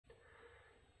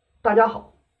大家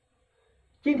好，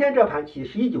今天这盘棋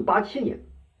是1987年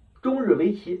中日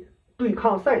围棋对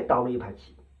抗赛当中一盘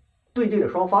棋，对阵的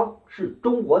双方是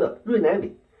中国的芮乃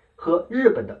伟和日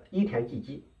本的伊田纪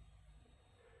基。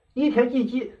伊田纪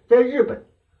基在日本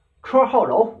绰号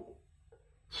老虎，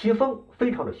棋风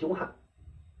非常的凶悍。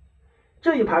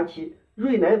这一盘棋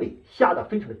芮乃伟下得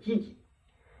非常的积极，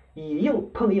以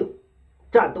硬碰硬，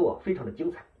战斗非常的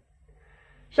精彩。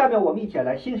下面我们一起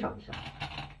来欣赏一下。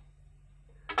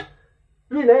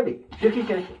芮乃伟直黑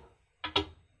先行，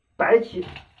白棋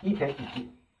伊田纪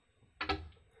基，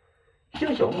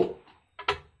星小目，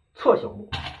错小目，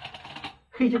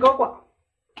黑棋高挂，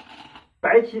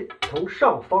白棋从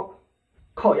上方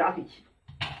靠压黑棋，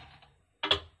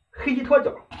黑棋脱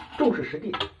角，重视实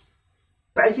地，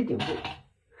白棋顶住，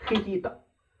黑棋一挡。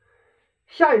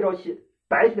下一招棋，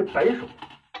白棋的本手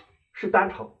是单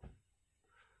长，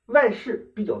外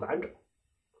势比较完整。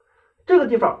这个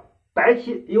地方白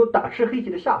棋也有打吃黑棋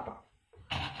的下法，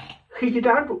黑棋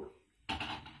粘住，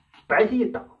白棋一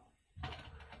挡。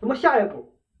那么下一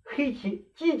步，黑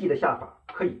棋积极的下法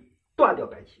可以断掉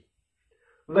白棋，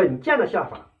稳健的下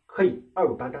法可以二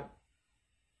路搬粘。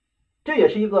这也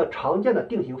是一个常见的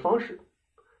定型方式，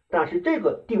但是这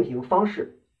个定型方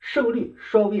式胜率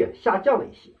稍微下降了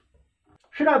一些。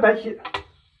实战白棋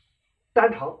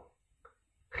单长，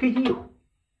黑棋一虎。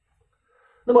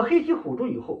那么黑棋虎住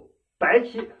以后，白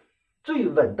棋最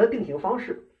稳的定型方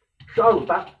式是二路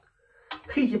搬，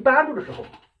黑棋搬住的时候，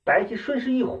白棋顺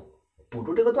势一虎，补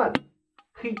住这个段子，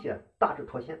黑棋大致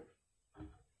脱先。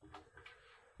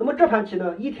那么这盘棋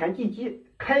呢，伊田纪基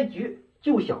开局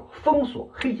就想封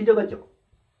锁黑棋这个角，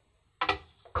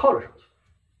靠了上去。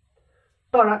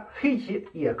当然黑棋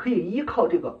也可以依靠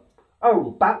这个二路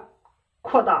搬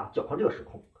扩大角上这个时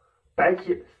空，白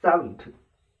棋三路一退。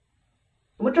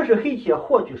那么这是黑棋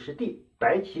获取实地，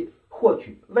白棋获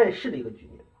取外势的一个局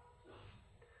面。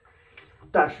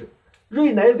但是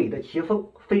芮乃伟的棋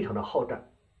风非常的好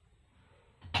战，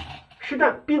实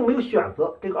战并没有选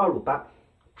择这个二路搬，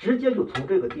直接就从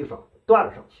这个地方断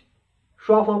了上去，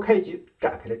双方开局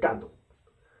展开了战斗。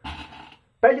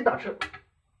白棋打吃，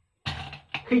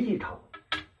黑棋一长，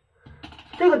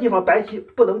这个地方白棋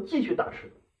不能继续打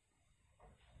吃，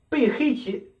被黑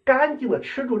棋干净的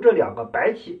吃住这两个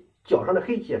白棋角上的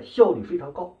黑棋效率非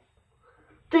常高，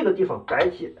这个地方白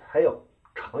棋还要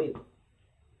长一个。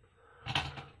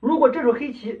如果这时候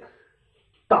黑棋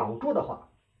挡住的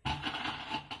话，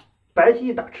白棋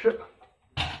一打吃，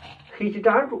黑棋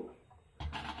粘住，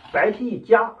白棋一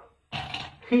夹，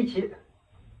黑棋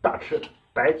打吃，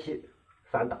白棋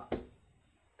反打。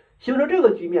形成这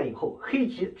个局面以后，黑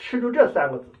棋吃住这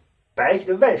三个子，白棋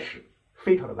的外势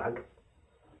非常的完整。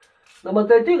那么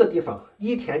在这个地方，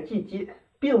伊田纪基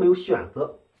并没有选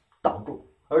择挡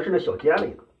住，而是小尖了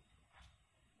一个。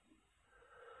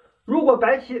如果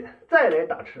白棋再来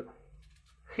打吃，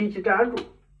黑棋粘住，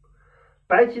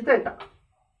白棋再打，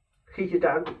黑棋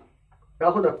粘住，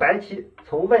然后呢，白棋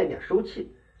从外面收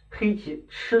气，黑棋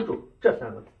吃住这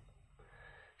三个子，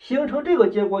形成这个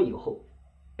结果以后，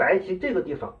白棋这个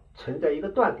地方存在一个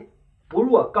断点，不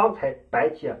如刚才白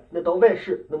棋那道外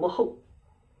势那么厚。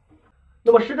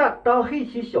那么实战当黑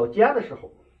棋小尖的时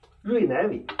候，芮乃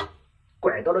伟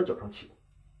拐到了角上去，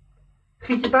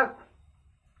黑棋搬，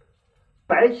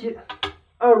白棋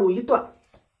二路一断，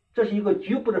这是一个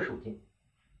局部的手筋。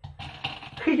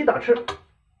黑棋打吃，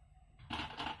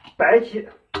白棋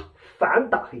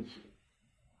反打黑棋。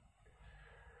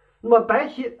那么白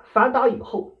棋反打以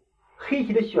后，黑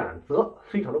棋的选择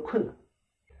非常的困难。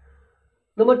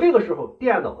那么这个时候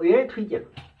电脑 AI 推荐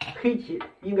黑棋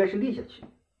应该是立下去，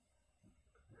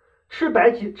吃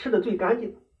白棋吃的最干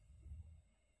净。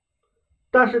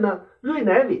但是呢，芮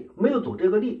乃伟没有走这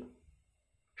个力，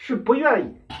是不愿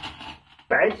意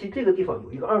白棋这个地方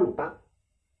有一个二路搬，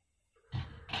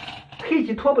黑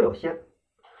棋脱不了先。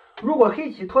如果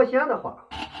黑棋脱先的话，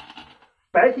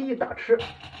白棋一打吃，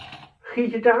黑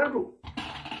棋粘住，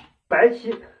白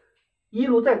棋一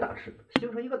路再打吃，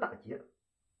形成一个打劫。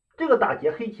这个打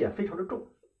劫黑棋非常的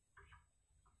重。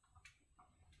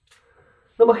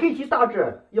那么黑棋大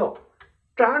致要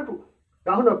粘住，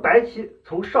然后呢，白棋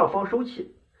从上方收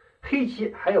气，黑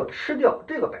棋还要吃掉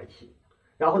这个白棋，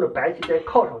然后呢，白棋再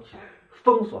靠上去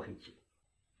封锁黑棋。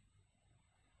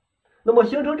那么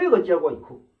形成这个结果以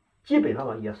后，基本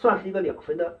上也算是一个2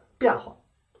分的变化。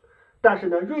但是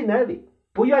呢，芮乃伟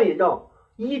不愿意让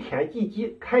伊田纪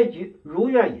基开局如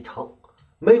愿以偿，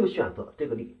没有选择这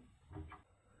个力。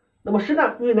那么实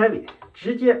战芮乃伟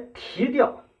直接提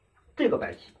掉这个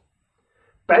白棋，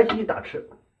白棋一打吃，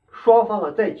双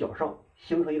方在角上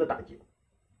形成一个打劫。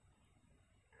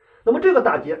那么这个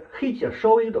打劫黑棋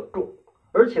稍微有点重，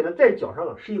而且呢在脚上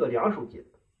呢是一个两手节，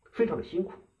非常的辛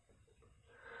苦。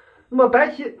那么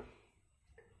白棋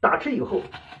打吃以后，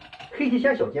黑棋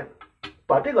先小尖，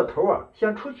把这个头啊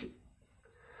先出去。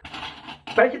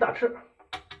白棋打吃，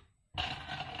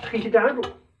黑棋粘住，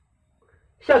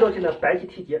下招棋呢白棋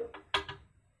提劫，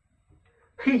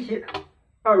黑棋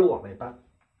二路往外搬。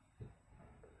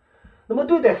那么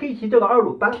对待黑棋这个二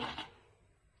路搬，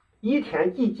依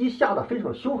田纪基下的非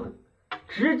常凶狠，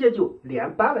直接就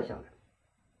连搬了下来。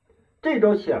这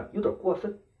招棋啊有点过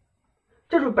分，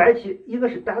这时候白棋应该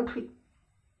是单退，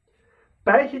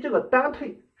白棋这个单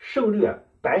退胜率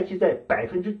白棋在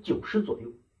90%左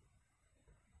右。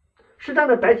实战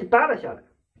的白棋搬了下来，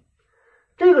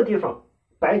这个地方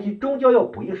白棋终将要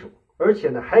补一手，而且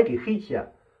呢还给黑棋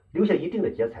留下一定的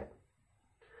劫财。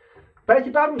白棋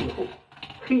搬住以后，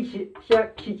黑棋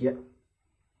先提劫，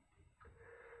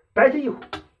白棋一虎，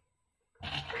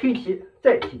黑棋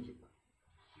再提劫。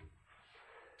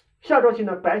下招棋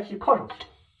呢白棋靠上去，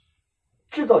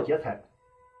制造劫财，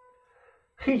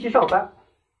黑棋上搬，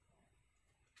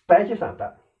白棋反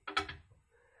搬，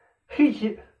黑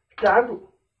棋粘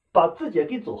住，把自己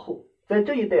给走后，在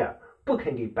这一带不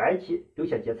肯给白棋留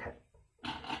下劫财。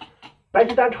白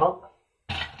棋单长，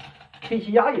黑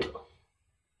棋压一个，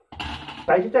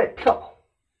白棋再跳，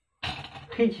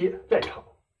黑棋再长，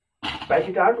白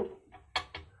棋粘住，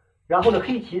然后呢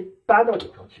黑棋搬到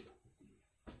角上去。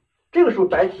这个时候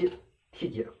白棋提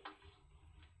劫，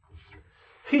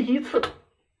黑棋一刺，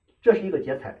这是一个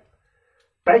劫财，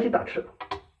白棋打吃，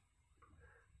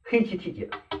黑棋提劫。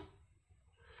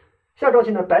下招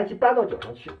棋呢白棋搬到角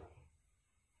上去，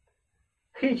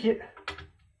黑棋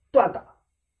断打，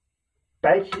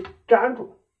白棋粘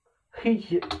住，黑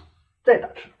棋再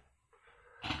打吃，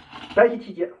白棋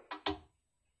提劫。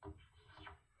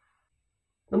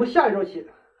那么下一招棋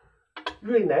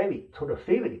芮乃伟从这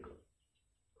飞了一个，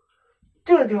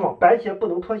这个地方白棋不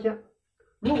能脱先，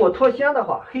如果脱先的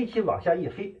话，黑棋往下一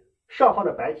飞，上方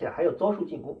的白棋还要遭受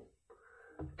进攻。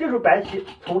这时候白棋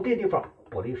从这地方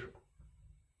补了一手。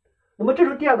那么这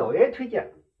时候电脑 AI 推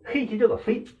荐黑棋这个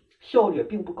飞效率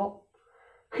并不高，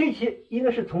黑棋应该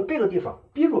是从这个地方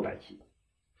逼住白棋，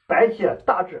白棋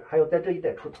大致还要在这一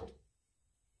带出头。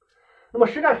那么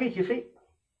实战黑棋飞，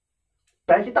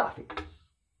白棋大飞，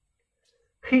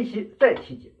黑棋再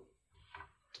提劫。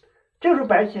这时候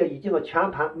白棋已经全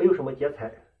盘没有什么劫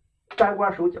财，单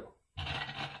关手脚，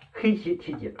黑棋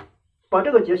提劫，把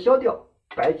这个劫消掉，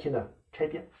白棋呢拆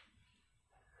边，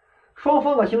双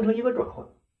方形成一个转换。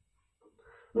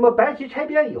那么白棋拆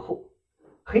边以后，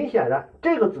很显然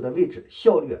这个子的位置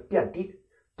效率变低，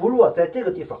不如在这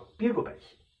个地方逼住白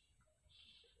棋。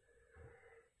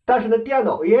但是呢电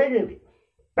脑 AI 认为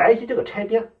白棋这个拆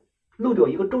边漏掉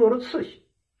一个重要的次序，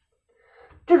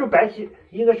这时候白棋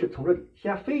应该是从这里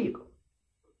先飞一个。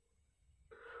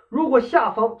如果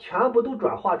下方全部都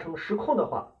转化成实控的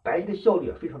话，白棋的效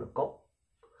率非常的高。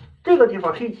这个地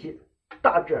方黑棋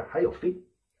大致还要飞，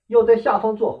要在下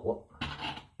方做活，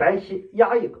白棋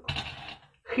压一个，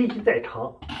黑棋再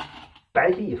长，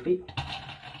白棋一飞，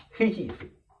黑棋一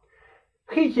飞，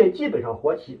黑棋基本上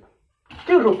活棋。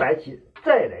这个时候白棋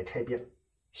再来拆边，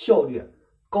效率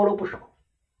高了不少。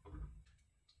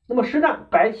那么实战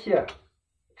白棋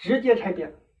直接拆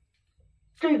边，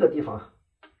这个地方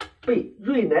被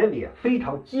芮乃伟非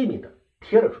常机敏的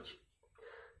贴了出去，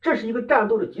这是一个战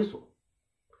斗的基础。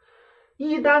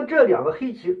一旦这两个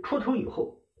黑棋出头以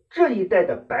后，这一带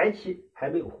的白棋还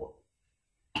没有活，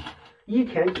依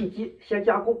田纪基先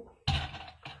加攻，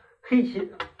黑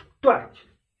棋断上去，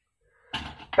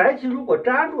白棋如果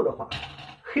粘住的话，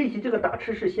黑棋这个打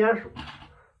吃是先手，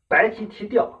白棋提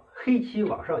掉，黑棋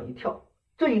往上一跳，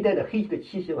这一带的黑棋的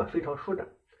棋形非常舒展，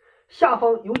下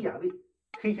方有眼位，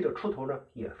黑棋的出头呢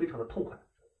也非常的痛快。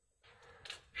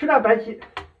实战白棋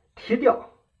提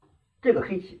掉这个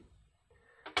黑棋，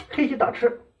黑棋打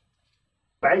吃，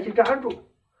白棋粘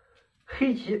住，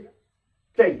黑棋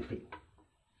再一飞，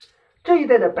这一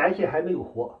带的白棋还没有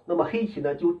活，那么黑棋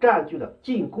呢就占据了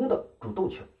进攻的主动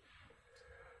权。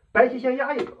白棋先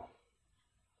压一个，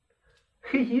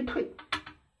黑棋一退，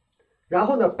然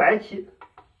后呢白棋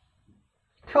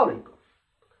跳了一个，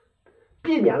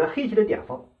避免了黑棋的点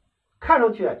防，看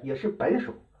上去也是本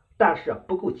手，但是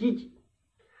不够积极。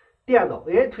电脑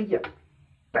AI 推荐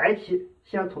白棋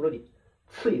先从这里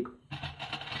刺一个，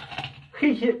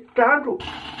黑棋粘住，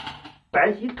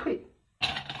白棋一退，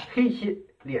黑棋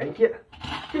连接，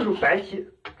这时候白棋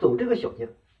走这个小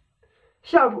尖，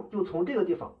下步就从这个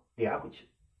地方连回去。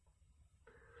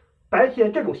白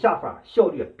棋这种下法效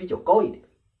率比较高一点。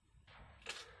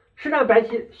实战白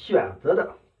棋选择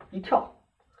的一跳，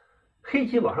黑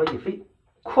棋往上一飞，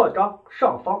扩张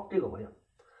上方这个模样，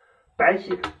白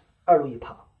棋2路一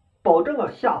爬，保证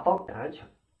下方安全，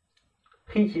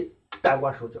黑棋单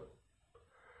关手脚。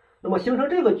那么形成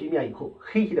这个局面以后，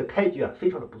黑棋的开局非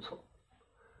常的不错。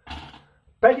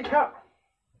白棋开2，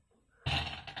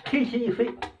黑棋一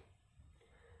飞，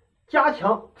加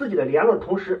强自己的连络的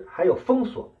同时，还要封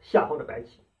锁下方的白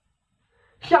棋。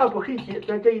下步黑棋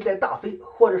在这一带大飞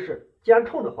或者是尖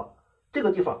冲的话，这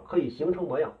个地方可以形成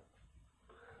模样。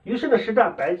于是呢，实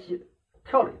战白棋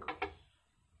跳了一个。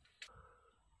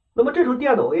那么这时候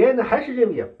电脑 AI 呢，还是认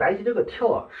为白棋这个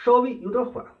跳稍微有点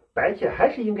缓，白棋还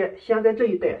是应该先在这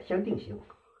一带先定型，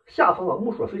下方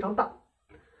目数非常大。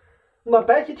那么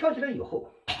白棋跳起来以后，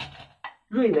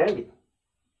芮乃伟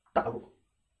大路，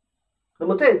那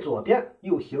么在左边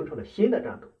又形成了新的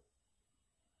战斗。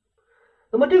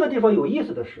那么这个地方有意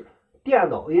思的是，电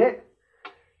脑 AI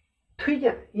推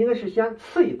荐应该是先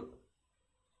刺一个，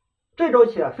这招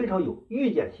棋非常有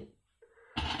预见性。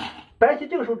白棋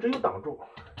这个时候只有挡住，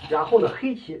然后呢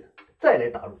黑棋再来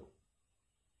打入。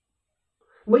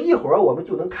那么一会儿我们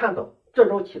就能看到这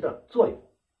招棋的作用。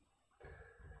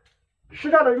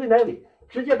实战的芮乃伟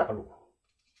直接打入，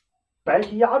白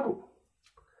棋压住，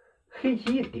黑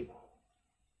棋一顶，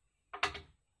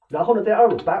然后呢在2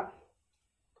路搬，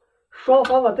双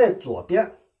方在左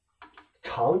边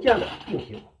常见的定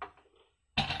型。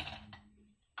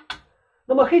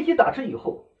那么黑棋打吃以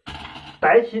后，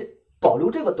白棋保留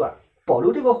这个段，保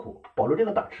留这个虎，保留这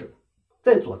个打吃，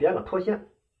在左边拖线，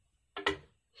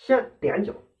先点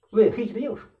角问黑棋的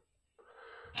应手。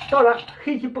当然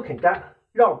黑棋不肯粘，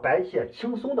让白棋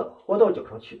轻松的活到角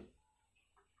上去，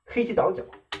黑棋挡角，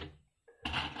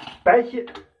白棋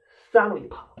3路一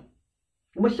爬。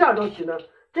那么下招棋呢，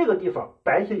这个地方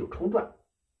白棋有冲断，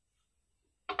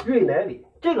芮乃伟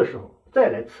这个时候再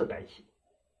来刺白棋。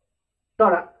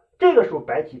当然这个时候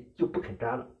白棋就不肯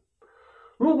粘了。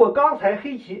如果刚才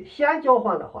黑棋先交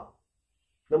换的话，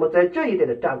那么在这一带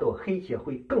的战斗黑棋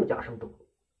会更加生动。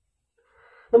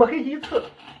那么黑棋一刺，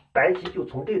白棋就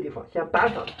从这个地方先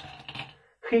搬上来，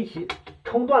黑棋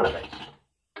冲断了白棋。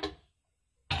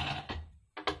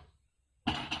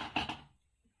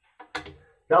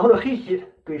然后呢，黑棋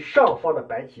对上方的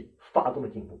白棋发动了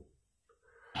进攻，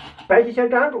白棋先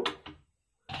粘住，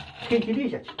黑棋立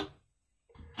下去，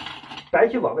白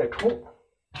棋往外冲，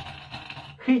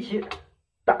黑棋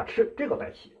打吃这个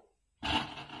白棋，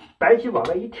白棋往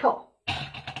外一跳，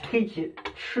黑棋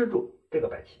吃住这个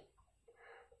白棋，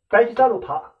白棋3路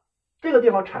爬，这个地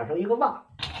方产生一个挖，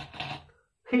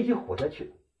黑棋虎下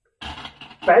去，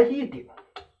白棋一顶，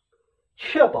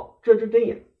确保这只针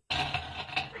眼，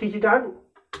黑棋粘住，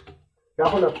然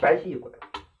后呢白棋一拐。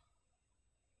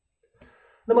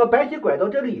那么白棋拐到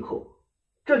这里以后，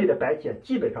这里的白棋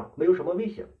基本上没有什么威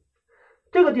胁，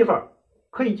这个地方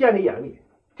可以建立眼位，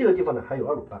这个地方呢还有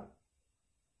2路搬。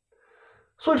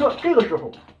所以说这个时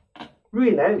候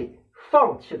芮乃伟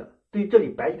放弃了对这里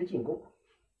白棋的进攻，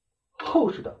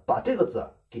后势的把这个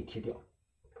子给提掉。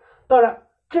当然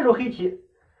这时候黑棋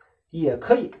也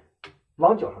可以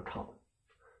往角上长，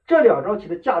这2招棋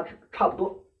的价值差不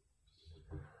多。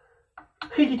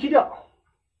黑棋踢掉，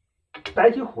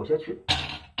白棋虎下去，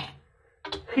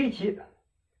黑棋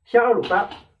先2路搬，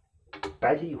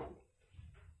白棋一虎。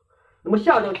那么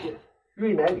下招棋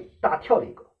芮乃伟大跳了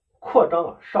一个，扩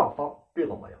张上方这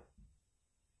个模样。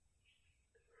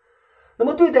那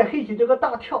么对待黑棋这个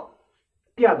大跳，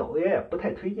电脑 AI 不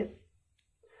太推荐。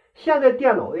现在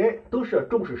电脑 AI 都是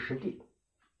重视实地，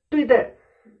对待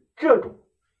这种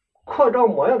扩张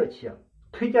模样的棋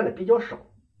推荐的比较少。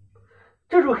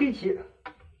这时候黑棋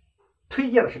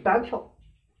推荐的是单跳，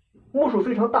目数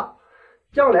非常大，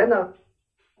将来呢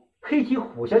黑棋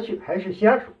虎下去还是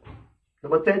先手。那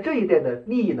么在这一带的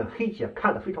利益呢，黑棋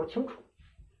看得非常清楚。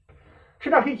实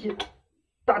战黑棋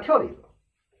大跳了一个，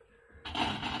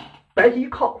白棋一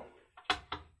靠，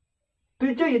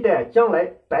对这一带将来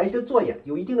白棋的做眼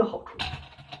有一定的好处。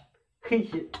黑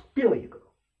棋并了一个，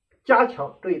加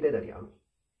强这一带的连络。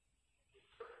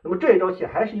那么这一招棋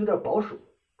还是有点保守，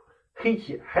黑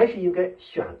棋还是应该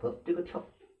选择这个跳。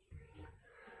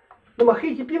那么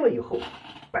黑棋并了以后，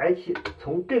白棋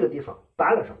从这个地方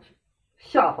搬了上去，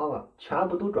下方全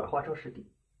部都转化成实地。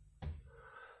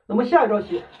那么下一招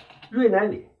棋芮乃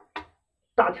伟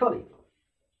大跳了一个，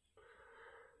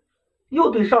又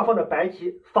对上方的白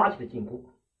棋发起了进攻，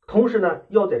同时呢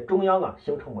要在中央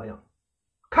形成模样，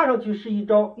看上去是一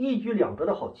招一举两得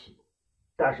的好棋。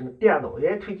但是呢电脑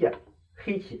AI 推荐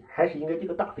黑棋还是应该这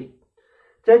个大飞，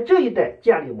在这一带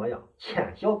建立模样，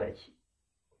浅消白棋。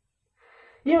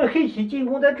因为黑棋进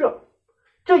攻在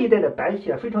这一带的白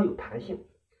棋非常有弹性，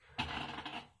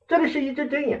这里是一只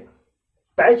针眼，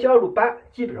白棋2路搬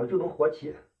基本上就能活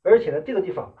棋，而且呢这个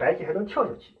地方白棋还能跳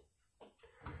下去，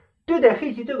对待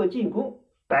黑棋这个进攻，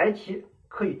白棋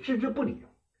可以置之不理，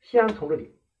先从这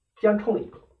里先冲了一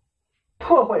个，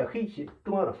破坏黑棋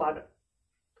中央的发展。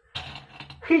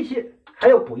黑棋还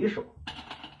要补一手，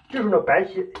这时候呢，白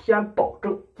棋先保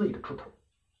证自己的出头，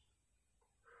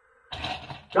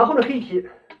然后呢，黑棋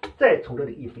再从这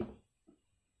里一飞，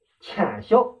浅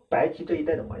消白棋这一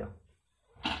带的模样。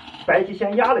白棋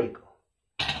先压了一个，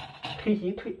黑棋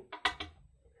一退，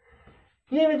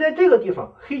因为在这个地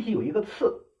方黑棋有一个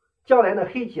刺，将来呢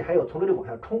黑棋还要从这里往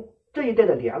下冲，这一带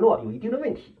的联络有一定的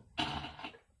问题。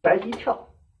白棋一跳，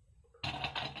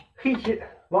黑棋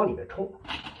往里面冲，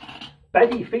白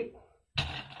棋一飞，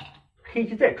黑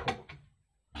棋再冲，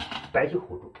白棋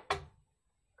护住。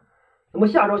那么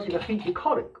下招棋呢，黑棋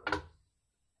靠了一个，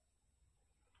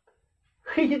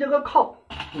黑棋这个靠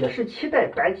也是期待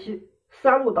白棋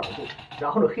三路挡住，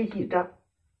然后呢黑棋一粘，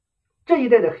这一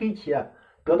带的黑棋啊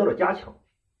得到了加强。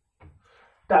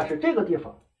但是这个地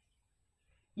方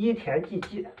依田纪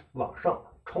基往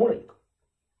上冲了一个，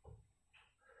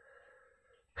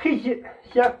黑棋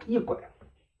先一拐，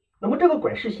那么这个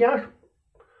拐是先手，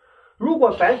如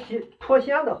果白棋脱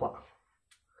先的话，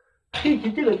黑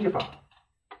棋这个地方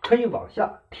可以往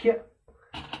下贴，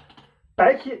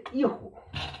白棋一虎，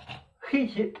黑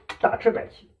棋打吃白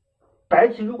棋，白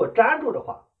棋如果粘住的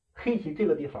话，黑棋这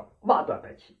个地方挖断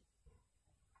白棋。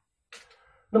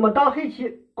那么当黑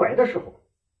棋拐的时候，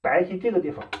白棋这个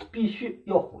地方必须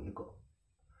要虎一个。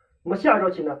那么下招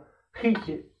棋呢，黑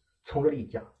棋从这里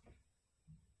夹，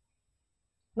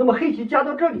那么黑棋夹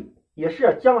到这里也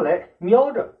是将来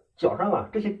瞄着脚上啊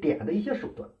这些点的一些手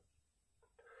段。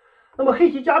那么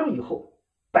黑棋夹住以后，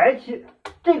白棋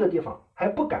这个地方还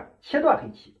不敢切断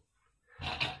黑棋，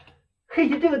黑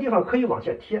棋这个地方可以往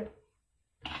下贴，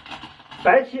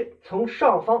白棋从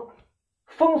上方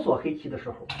封锁黑棋的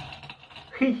时候，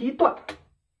黑棋一断，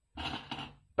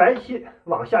白棋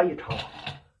往下一长，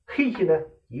黑棋呢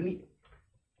一立，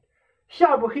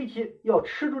下步黑棋要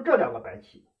吃住这两个白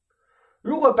棋，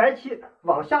如果白棋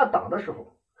往下挡的时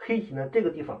候，黑棋呢这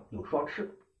个地方有双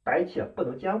吃，白棋不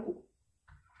能兼顾。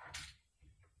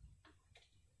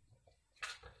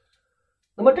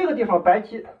那么这个地方白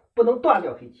棋不能断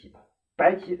掉黑棋，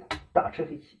白棋打吃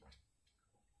黑棋。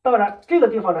当然这个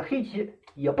地方呢黑棋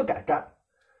也不敢粘，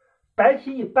白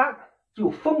棋一扳就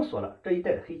封锁了这一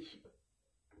带的黑棋。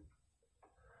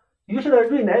于是呢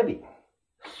芮乃伟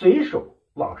随手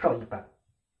往上一扳，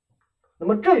那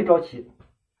么这一招棋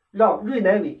让芮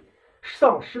乃伟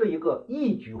丧失了一个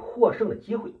一举获胜的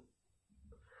机会。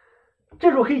这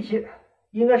时候黑棋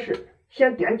应该是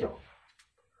先点脚，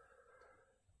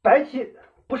白棋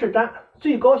不是粘，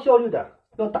最高效率的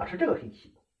要打吃这个黑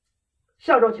棋。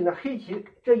下招棋呢，黑棋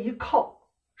这一靠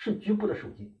是局部的手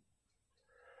筋，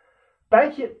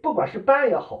白棋不管是扳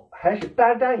也好还是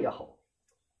单粘也好，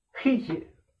黑棋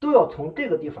都要从这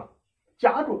个地方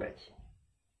夹住白棋，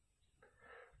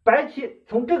白棋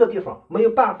从这个地方没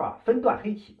有办法分断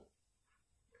黑棋，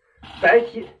白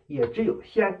棋也只有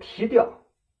先提掉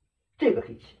这个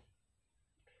黑棋，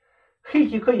黑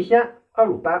棋可以先二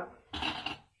路扳，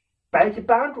白棋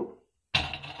扳住，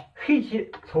黑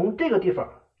棋从这个地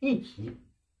方一挤，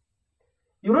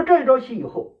有了这一招棋以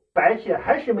后，白棋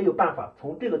还是没有办法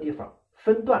从这个地方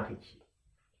分断黑棋。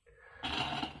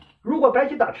如果白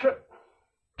棋打吃，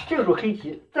这个时候黑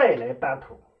棋再来扳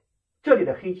头，这里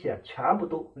的黑棋全部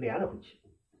都连了回去。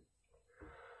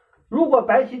如果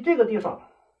白棋这个地方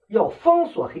要封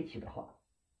锁黑棋的话，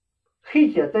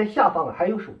黑棋在下方还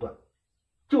有手段，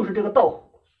就是这个倒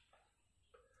虎。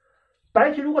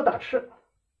白棋如果打吃，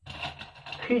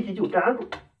黑棋就粘住，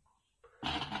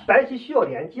白棋需要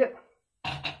连接，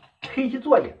黑棋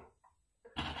做眼，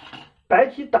白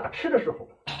棋打吃的时候，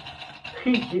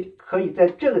黑棋可以在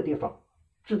这个地方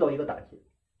制造一个打劫，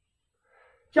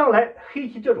将来黑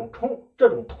棋这种冲这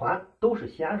种团都是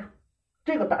先手，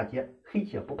这个打劫黑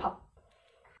棋也不怕。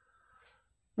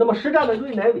那么实战的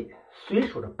芮乃伟随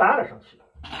手的扳了上去，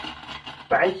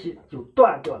白棋就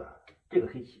断掉了这个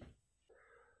黑棋。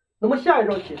那么下一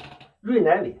招棋，芮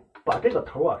乃伟把这个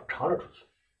头长了出去，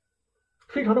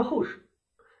非常的厚实，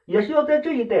也是要在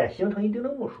这一带形成一定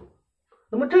的目数。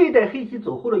那么这一带黑棋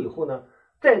走后了以后呢，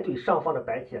再对上方的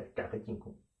白棋展开进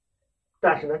攻。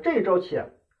但是呢，这一招棋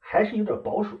还是有点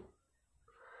保守。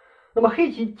那么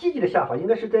黑棋积极的下法应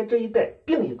该是在这一带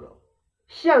并一格，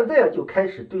现在就开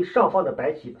始对上方的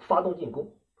白棋发动进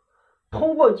攻，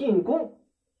通过进攻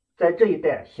在这一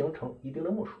带形成一定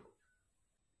的目数。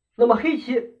那么黑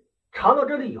棋长到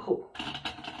这里以后，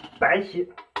白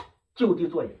棋就地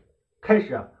做眼，开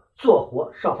始做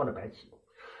活上方的白棋。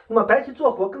那么白棋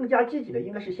做活更加积极的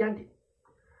应该是先顶。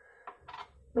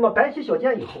那么白棋小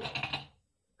尖以后，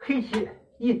黑棋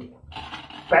一顶，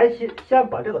白棋先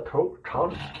把这个头长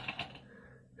出去，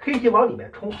黑棋往里面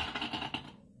冲，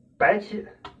白棋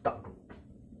挡住。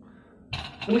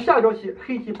那么下一招棋，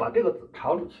黑棋把这个子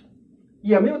长出去，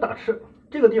也没有打吃，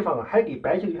这个地方还给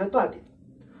白棋留下断点。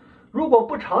如果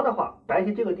不长的话，白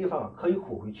棋这个地方可以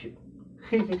虎回去，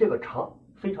黑棋这个长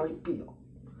非常有必要。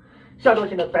下招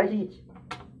棋呢，白棋一挤，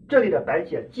这里的白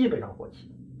棋基本上活棋。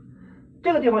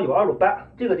这个地方有2路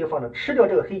扳，这个地方呢吃掉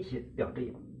这个黑棋2只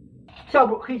眼。下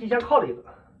步黑棋先靠了一个，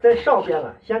在上边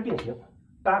呢先定型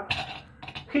扳，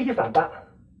黑棋反扳，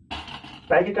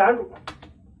白棋粘住。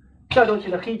下招棋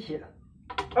的黑棋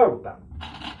2路扳，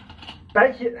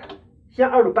白棋先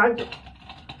2路扳角，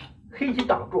黑棋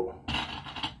挡住，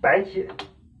白棋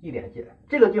一连接。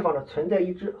这个地方呢存在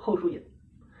一只后手眼。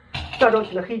下招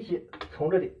棋的黑棋从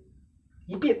这里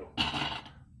一并，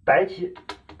白棋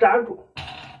粘住，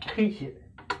黑棋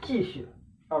继续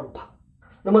2路爬。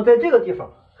那么在这个地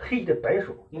方，黑棋的白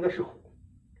手应该是虎，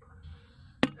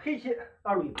黑棋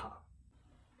2路一爬。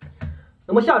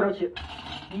那么下招棋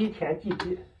依田纪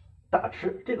基打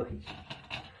吃这个黑棋，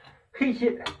黑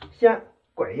棋先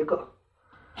拐一个，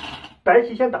白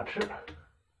棋先打吃，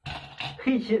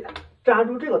黑棋粘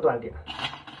住这个断点，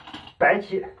白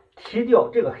棋提掉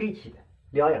这个黑棋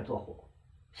，2眼做活。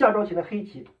下招棋的黑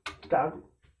棋粘住。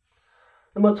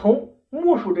那么从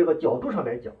目数这个角度上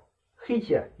来讲，黑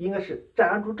棋应该是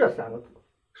粘住这3个子，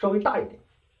稍微大一点。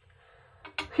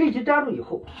黑棋粘住以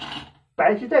后，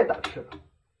白棋再打吃，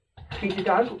黑棋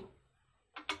粘住，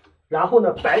然后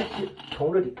呢，白棋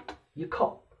从这里一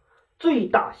靠，最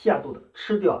大限度的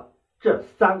吃掉这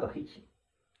3个黑棋。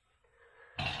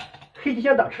黑棋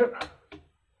先打吃，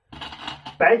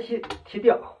白棋提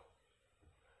掉，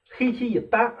黑棋一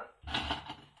扳，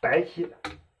白棋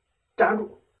粘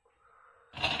住，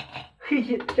黑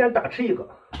棋先打吃一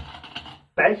个，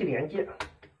白棋连接。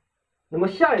那么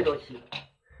下一招棋，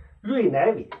芮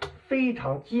乃伟非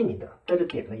常机敏的在这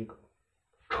点了一个，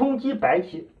冲击白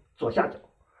棋左下角，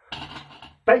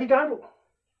白棋粘住，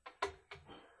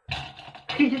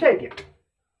黑棋再点，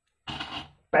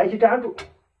白棋粘住，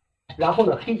然后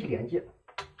呢黑棋连接，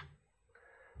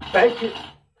白棋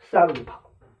3路一爬。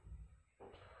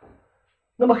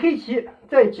那么黑棋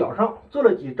在角上做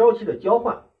了几招棋的交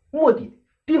换，目的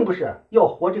并不是要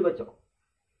活这个角，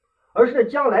而是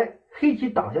将来黑棋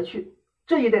挡下去，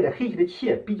这一带的黑棋的气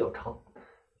也比较长，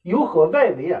有和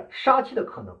外围杀气的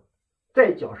可能，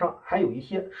在角上还有一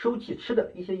些收气吃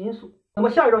的一些因素。那么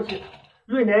下一招棋，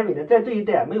芮乃伟呢在这一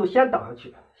带没有先挡下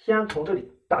去，先从这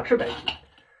里打吃白棋，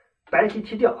白棋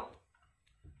提掉，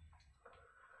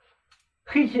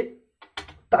黑棋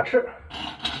打吃，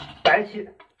白棋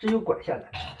只有拐下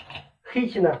来，黑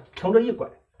棋呢从这一拐，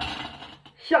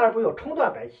下一步要冲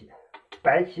断白棋，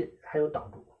白棋还有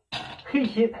挡住，黑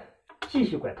棋继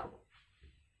续拐头。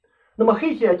那么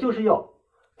黑棋就是要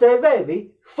在外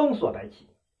围封锁白棋，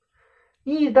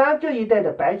一旦这一带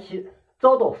的白棋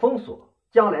遭到封锁，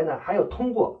将来呢还要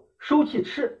通过收气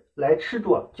吃来吃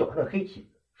住角上的黑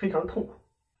棋，非常痛苦。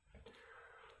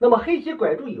那么黑棋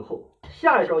拐住以后，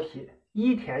下一招棋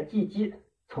依田纪基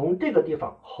从这个地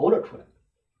方吼了出来，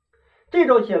这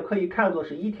招棋可以看作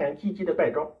是依田纪基的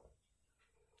败招。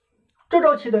这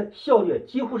招棋的效率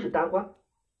几乎是单关。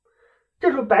这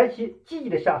时候白棋积极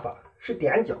的下法是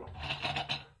点角，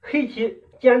黑棋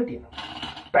尖顶，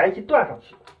白棋断上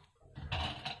去，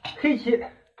黑棋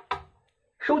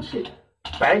收气，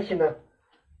白棋呢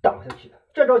挡下去。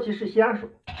这招棋是先手，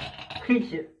黑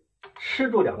棋吃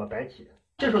住2个白棋，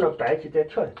这时候呢白棋再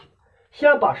跳下去，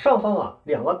先把上方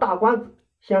2个大关子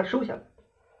先收下来。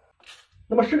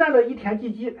那么实战的依田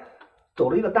纪基走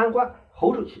了一个单关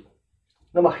吼出去，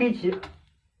那么黑棋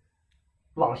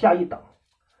往下一挡，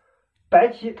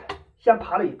白棋先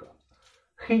爬了一个，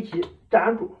黑棋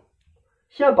粘住，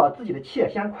先把自己的气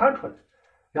先宽出来，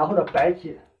然后呢白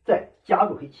棋再夹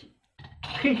住黑棋，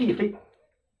黑棋一飞，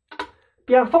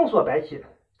边封锁白棋，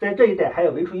在这一带还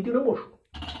要围出一定的目数，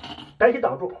白棋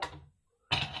挡住，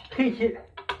黑棋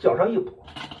角上一补，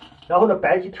然后呢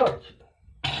白棋跳下去，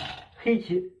黑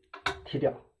棋提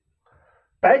掉，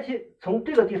白棋从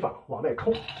这个地方往外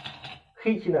冲，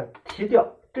黑棋呢提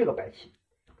掉这个白棋。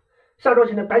下招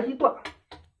棋呢白棋断，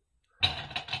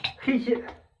黑棋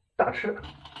打吃，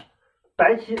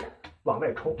白棋往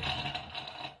外冲，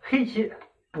黑棋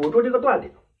捕捉这个断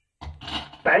点，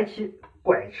白棋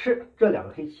拐吃这2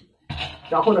个黑棋，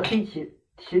然后呢黑棋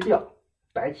提掉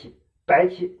白棋，白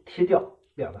棋提掉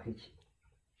2个黑棋，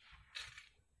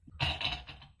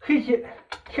黑棋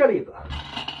贴了一个，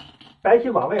白棋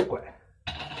往外拐，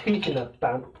黑棋呢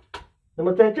扳住。那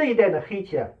么在这一带呢黑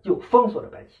棋就封锁了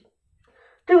白棋，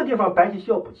这个地方白棋需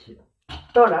要补棋，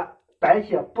当然白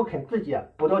棋不肯自己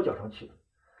补到角上去，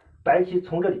白棋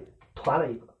从这里团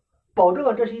了一个，保证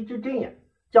了这是一只针眼，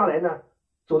将来呢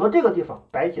走到这个地方，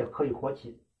白棋可以活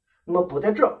棋，那么补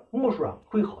在这目数上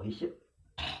会好一些。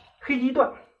黑棋一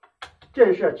断，这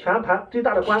里是全盘最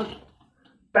大的关子，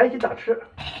白棋打吃，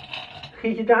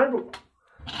黑棋粘住，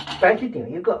白棋顶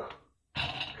一个，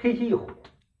黑棋一虎，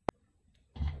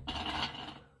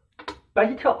白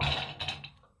棋跳，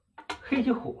黑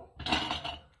棋虎，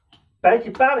白棋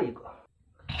搬了一个，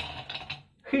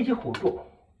黑棋虎住，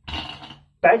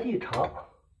白棋一长，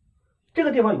这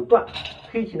个地方有断，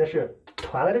黑棋呢是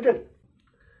团来在这里，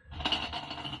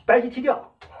白棋踢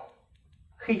掉，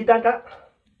黑棋单粘，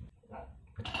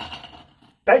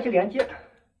白棋连接，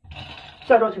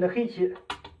下招棋的黑棋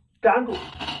粘住，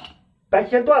白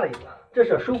棋先断了一个，这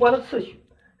是收官的次序，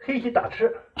黑棋打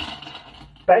吃，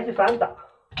白棋反打，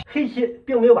黑棋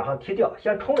并没有马上踢掉，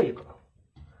先冲了一个，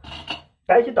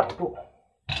白棋挡住，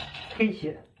黑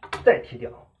棋再踢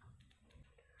掉，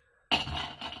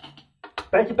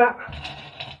白棋搬，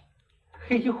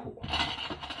黑棋虎，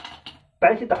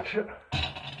白棋打吃，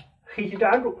黑棋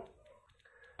粘住，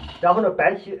然后呢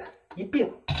白棋一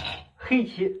并，黑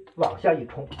棋往下一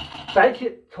冲，白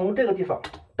棋从这个地方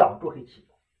挡住黑棋。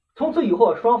从此以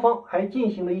后双方还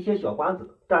进行了一些小官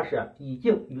子，但是已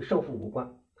经与胜负无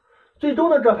关。最终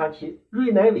的这盘棋，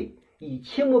芮乃伟以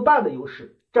7目半的优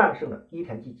势战胜了伊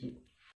田纪基。